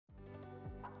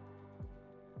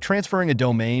Transferring a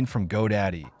domain from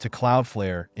GoDaddy to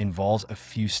Cloudflare involves a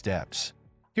few steps.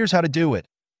 Here's how to do it.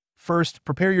 First,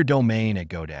 prepare your domain at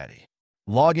GoDaddy.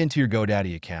 Log into your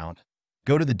GoDaddy account,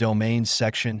 go to the Domains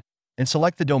section, and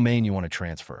select the domain you want to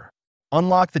transfer.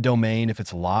 Unlock the domain if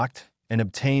it's locked, and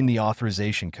obtain the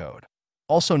authorization code,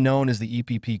 also known as the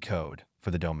EPP code,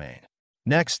 for the domain.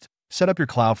 Next, set up your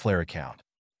Cloudflare account.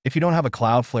 If you don't have a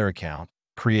Cloudflare account,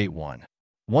 create one.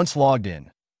 Once logged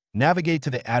in, navigate to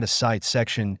the Add a Site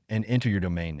section and enter your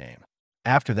domain name.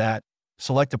 After that,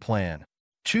 select a plan.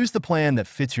 Choose the plan that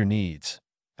fits your needs,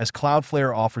 as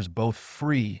Cloudflare offers both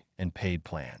free and paid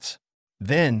plans.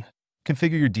 Then,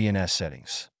 configure your DNS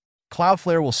settings.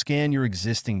 Cloudflare will scan your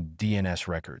existing DNS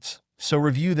records, so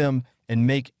review them and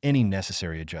make any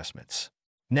necessary adjustments.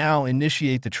 Now,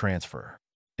 initiate the transfer.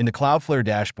 In the Cloudflare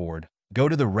dashboard, go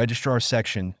to the Registrar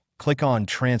section, click on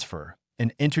Transfer,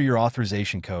 and enter your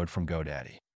authorization code from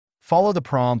GoDaddy. Follow the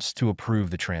prompts to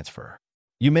approve the transfer.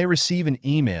 You may receive an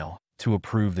email to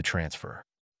approve the transfer.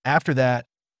 After that,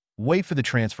 wait for the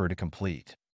transfer to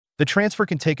complete. The transfer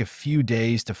can take a few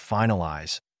days to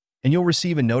finalize, and you'll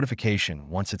receive a notification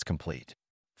once it's complete.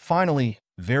 Finally,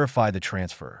 verify the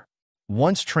transfer.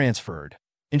 Once transferred,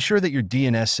 ensure that your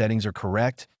DNS settings are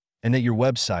correct and that your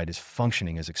website is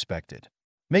functioning as expected.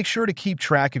 Make sure to keep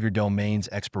track of your domain's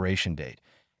expiration date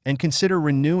and consider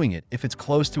renewing it if it's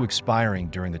close to expiring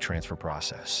during the transfer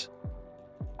process.